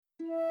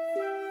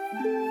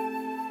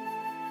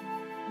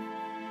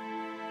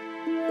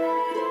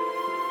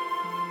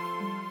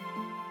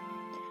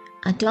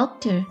A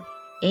doctor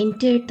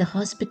entered the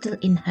hospital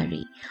in a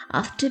hurry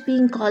after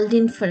being called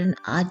in for an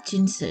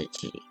urgent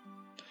surgery.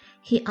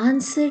 He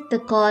answered the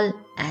call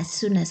as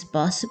soon as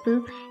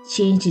possible,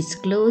 changed his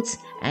clothes,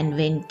 and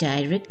went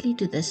directly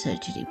to the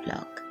surgery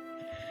block.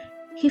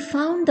 He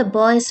found the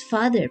boy's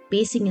father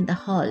pacing in the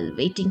hall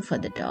waiting for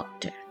the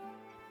doctor.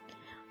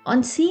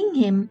 On seeing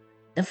him,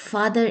 the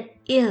father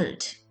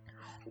yelled,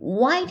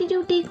 "Why did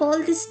you take all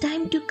this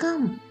time to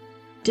come?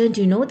 Don't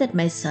you know that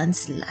my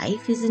son's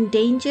life is in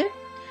danger?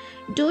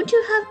 Don't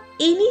you have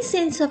any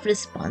sense of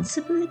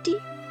responsibility?"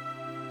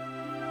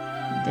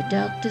 The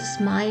doctor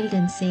smiled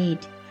and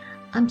said,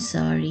 "I'm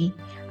sorry,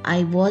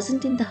 I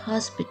wasn't in the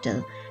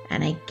hospital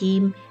and I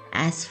came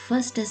as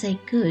fast as I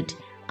could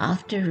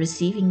after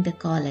receiving the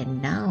call, and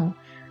now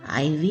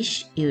I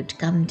wish you'd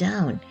come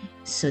down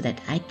so that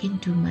I can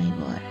do my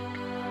work."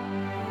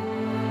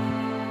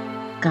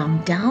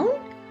 Come down?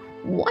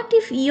 What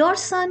if your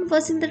son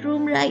was in the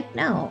room right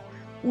now?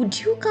 Would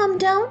you come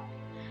down?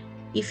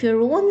 If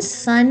your own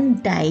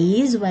son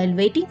dies while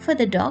waiting for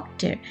the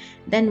doctor,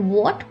 then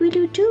what will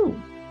you do?"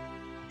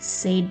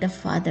 said the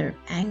father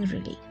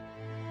angrily.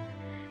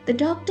 The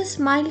doctor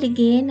smiled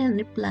again and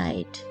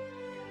replied,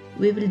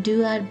 "We will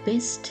do our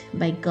best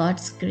by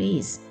God's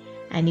grace,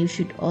 and you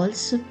should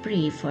also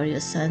pray for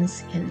your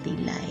son's healthy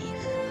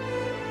life."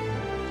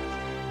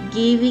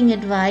 "Giving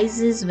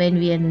advices when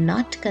we are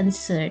not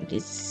concerned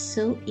is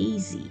so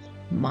easy,"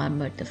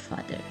 murmured the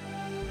father.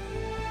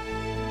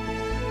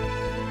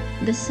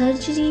 The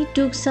surgery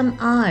took some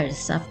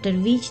hours, after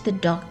which the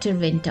doctor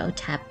went out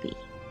happy.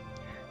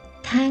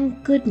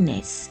 "Thank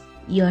goodness,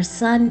 your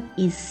son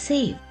is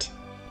saved."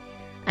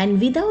 And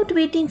without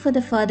waiting for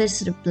the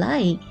father's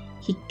reply,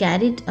 he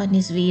carried on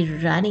his way,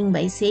 running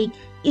by saying,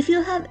 "If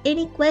you have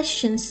any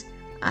questions,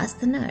 ask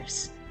the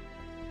nurse."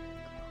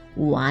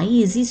 "Why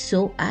is he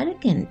so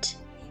arrogant?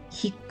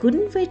 He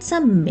couldn't wait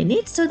some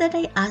minutes so that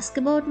I ask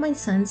about my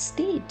son's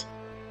state,"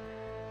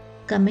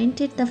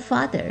 commented the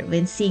father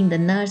when seeing the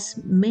nurse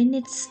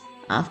minutes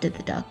after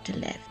the doctor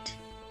left.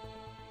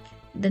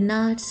 The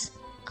nurse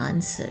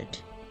answered,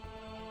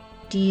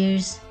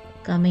 tears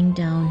coming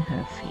down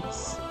her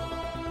face.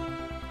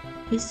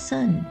 "His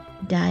son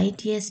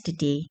died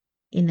yesterday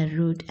in a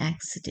road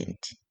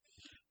accident.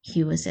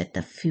 He was at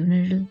the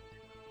funeral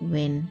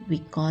when we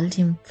called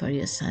him for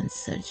your son's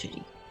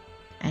surgery.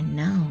 And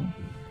now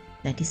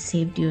that he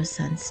saved your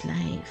son's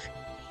life,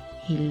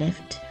 he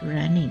left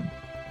running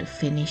to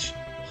finish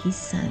his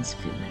son's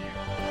funeral."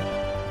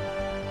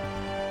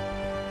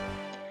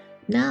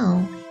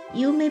 Now,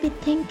 you may be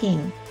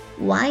thinking,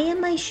 why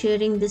am I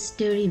sharing this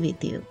story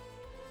with you?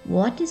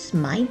 What is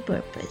my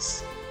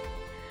purpose?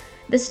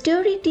 The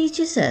story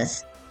teaches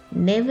us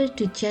never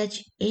to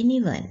judge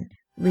anyone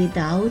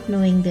without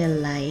knowing their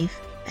life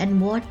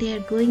and what they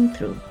are going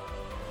through.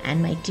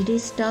 And my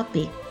today's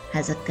topic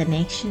has a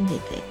connection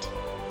with it.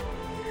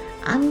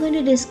 I'm going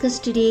to discuss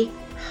today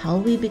how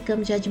we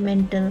become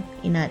judgmental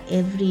in our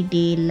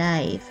everyday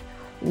life,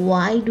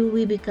 why do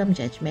we become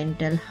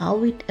judgmental,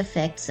 how it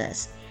affects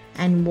us,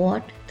 and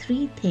what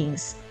 3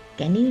 things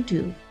can you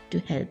do to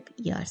help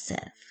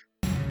yourself.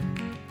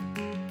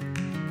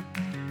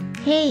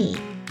 Hey,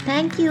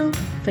 thank you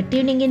for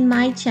tuning in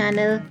my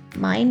channel,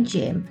 Mind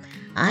Gym.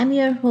 I'm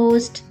your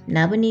host,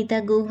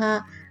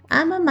 Nabanitaguha.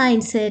 I'm a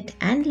mindset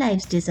and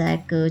life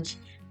desire coach,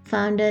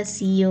 founder,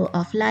 CEO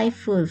of Life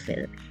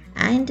Fulfill,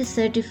 and a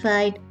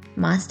certified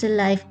master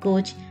life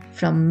coach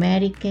from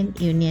American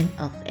Union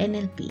of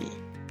NLP.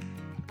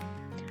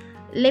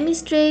 Let me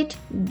straight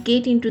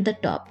get into the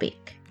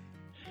topic.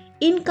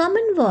 In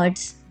common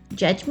words,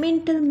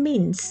 judgmental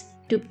means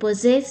to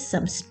possess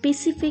some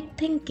specific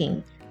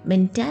thinking,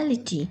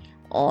 mentality,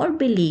 or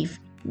belief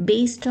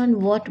based on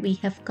what we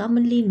have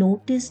commonly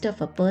noticed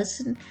of a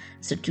person,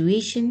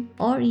 situation,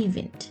 or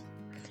event.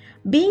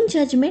 Being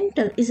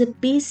judgmental is a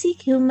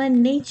basic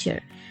human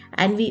nature,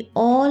 and we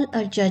all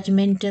are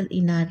judgmental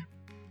in our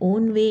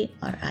own way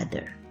or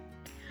other.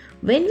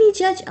 When we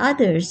judge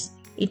others,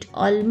 it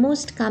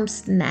almost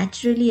comes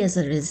naturally as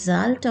a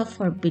result of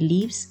our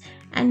beliefs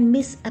and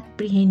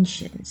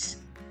misapprehensions.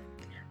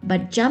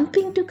 But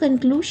jumping to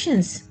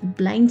conclusions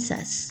blinds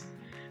us,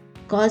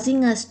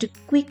 causing us to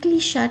quickly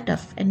shut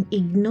off and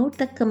ignore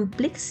the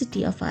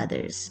complexity of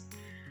others.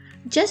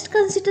 Just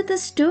consider the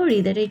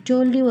story that I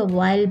told you a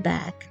while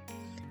back.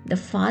 The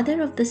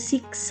father of the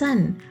sick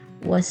son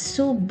was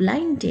so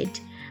blinded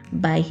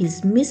by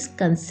his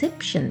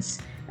misconceptions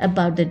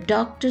about the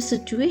doctor's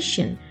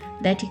situation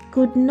that he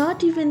could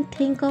not even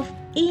think of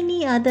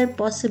any other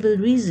possible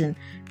reason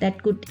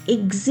that could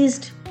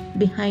exist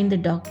behind the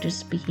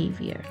doctor's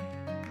behavior.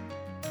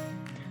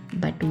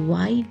 But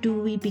why do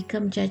we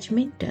become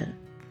judgmental?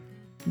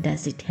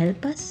 Does it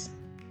help us?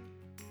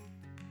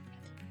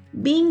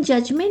 Being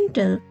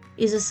judgmental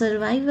is a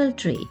survival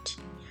trait.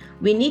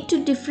 We need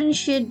to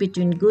differentiate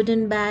between good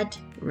and bad,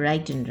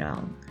 right and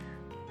wrong.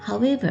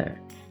 However,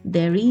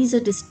 there is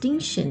a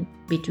distinction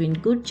between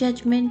good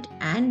judgment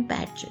and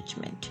bad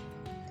judgment.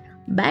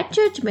 Bad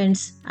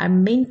judgments are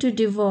meant to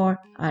devour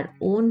our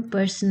own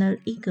personal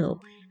ego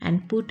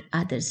and put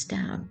others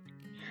down.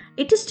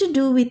 It is to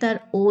do with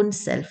our own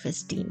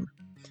self-esteem.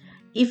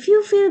 If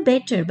you feel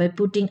better by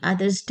putting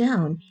others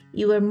down,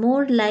 you are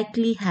more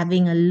likely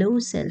having a low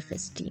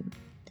self-esteem.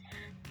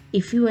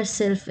 If you are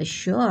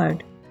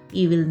self-assured,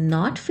 you will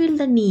not feel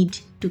the need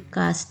to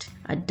cast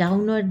a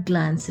downward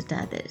glance at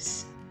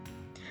others.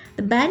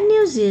 The bad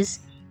news is,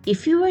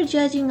 if you are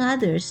judging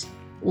others,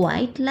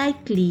 quite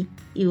likely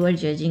you are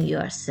judging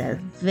yourself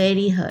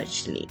very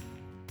harshly.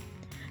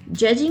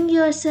 Judging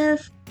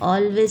yourself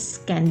always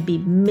can be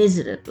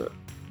miserable.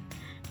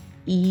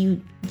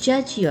 You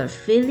judge your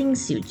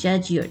feelings, you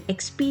judge your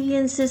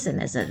experiences,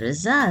 and as a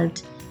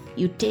result,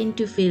 you tend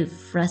to feel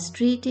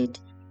frustrated,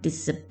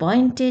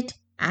 disappointed,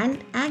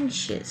 and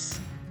anxious.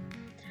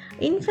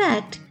 In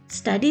fact,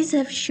 studies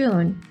have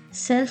shown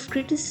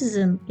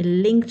self-criticism is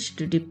linked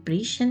to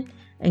depression,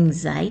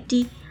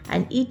 anxiety,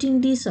 and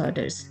eating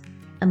disorders,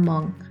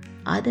 among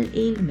other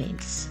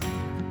ailments.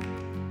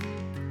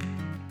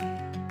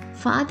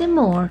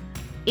 Furthermore,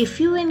 if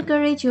you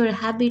encourage your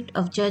habit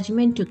of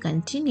judgment to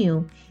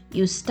continue,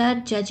 you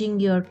start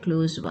judging your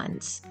close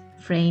ones,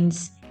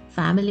 friends,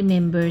 family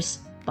members,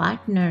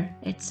 partner,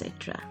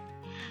 etc.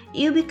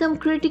 You become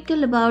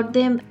critical about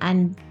them,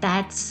 and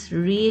that's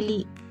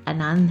really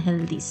an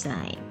unhealthy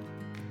sign.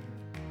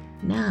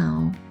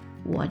 Now,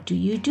 what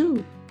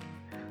do?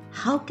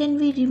 How can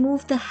we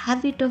remove the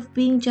habit of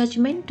being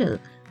judgmental,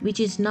 which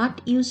is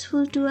not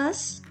useful to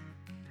us?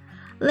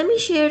 Let me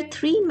share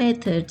 3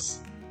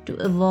 methods to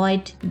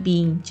avoid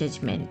being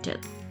judgmental.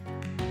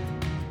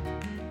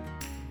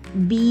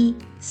 Be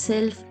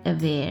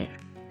self-aware.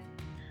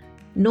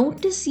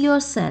 Notice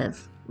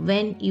yourself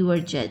when you are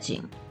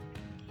judging.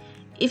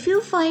 If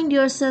you find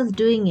yourself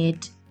doing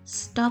it,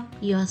 stop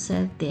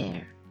yourself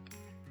there.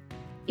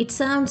 It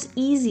sounds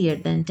easier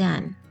than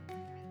done.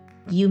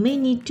 You may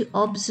need to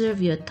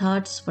observe your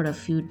thoughts for a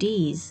few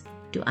days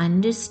to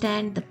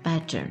understand the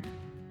pattern.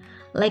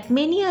 Like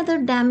many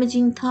other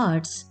damaging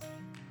thoughts,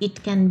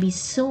 it can be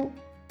so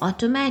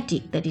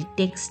automatic that it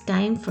takes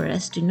time for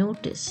us to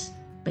notice.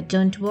 But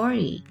don't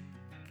worry.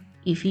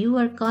 If you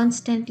are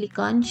constantly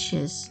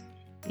conscious,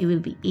 you will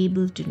be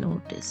able to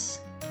notice.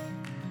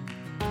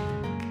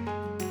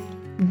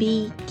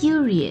 Be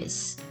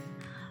curious.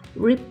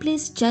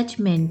 Replace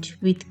judgment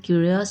with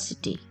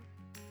curiosity.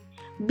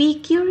 Be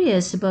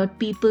curious about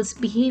people's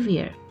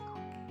behavior.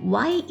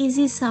 Why is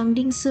he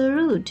sounding so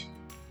rude?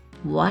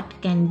 What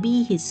can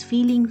be his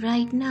feeling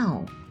right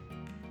now?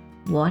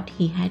 What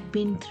he had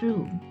been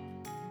through.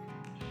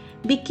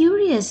 Be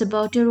curious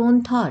about your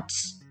own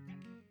thoughts.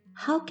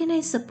 How can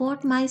I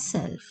support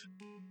myself?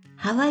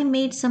 Have I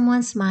made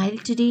someone smile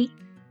today?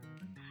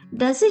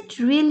 Does it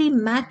really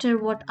matter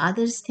what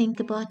others think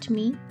about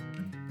me?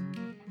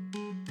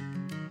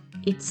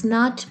 It's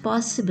not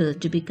possible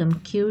to become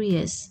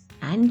curious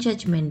and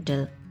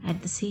judgmental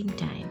at the same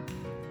time.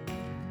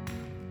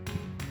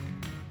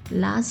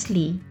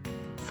 Lastly,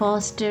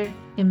 foster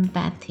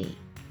empathy.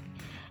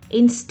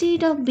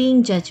 Instead of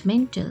being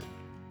judgmental,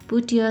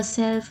 put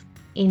yourself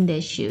in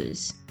their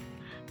shoes.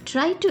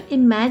 Try to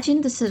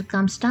imagine the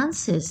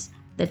circumstances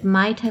that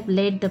might have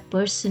led the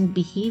person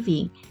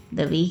behaving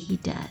the way he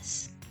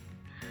does.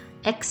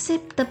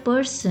 Accept the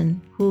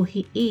person who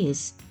he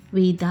is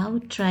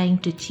without trying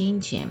to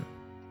change him.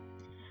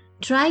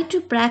 Try to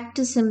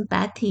practice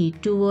empathy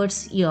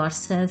towards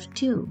yourself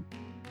too.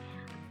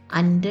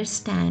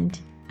 Understand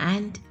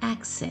and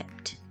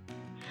accept.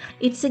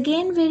 It's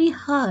again very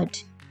hard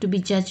to be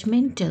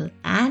judgmental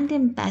and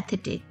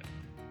empathetic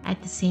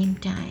at the same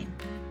time.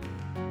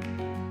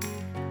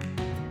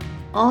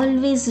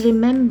 Always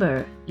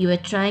remember you are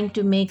trying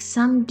to make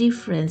some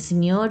difference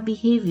in your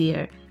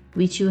behavior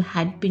which you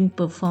had been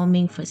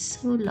performing for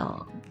so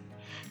long.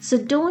 So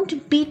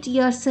don't beat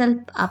yourself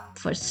up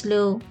for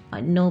slow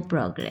or no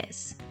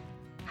progress.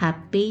 Have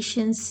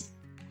patience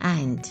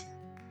and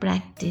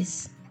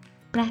practice,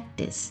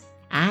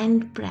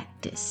 and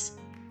practice.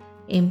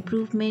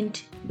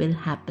 Improvement will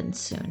happen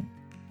soon.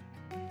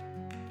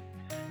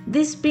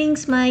 This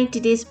brings my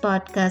today's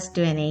podcast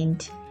to an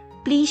end.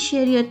 Please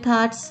share your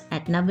thoughts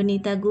at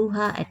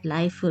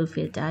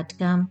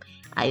nabanitaguha@lifefulfilled.com.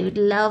 I would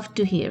love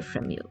to hear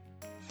from you.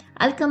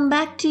 I'll come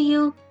back to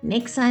you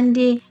next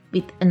Sunday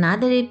with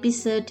another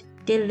episode.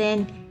 Till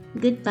then,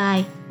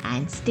 goodbye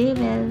and stay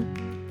well.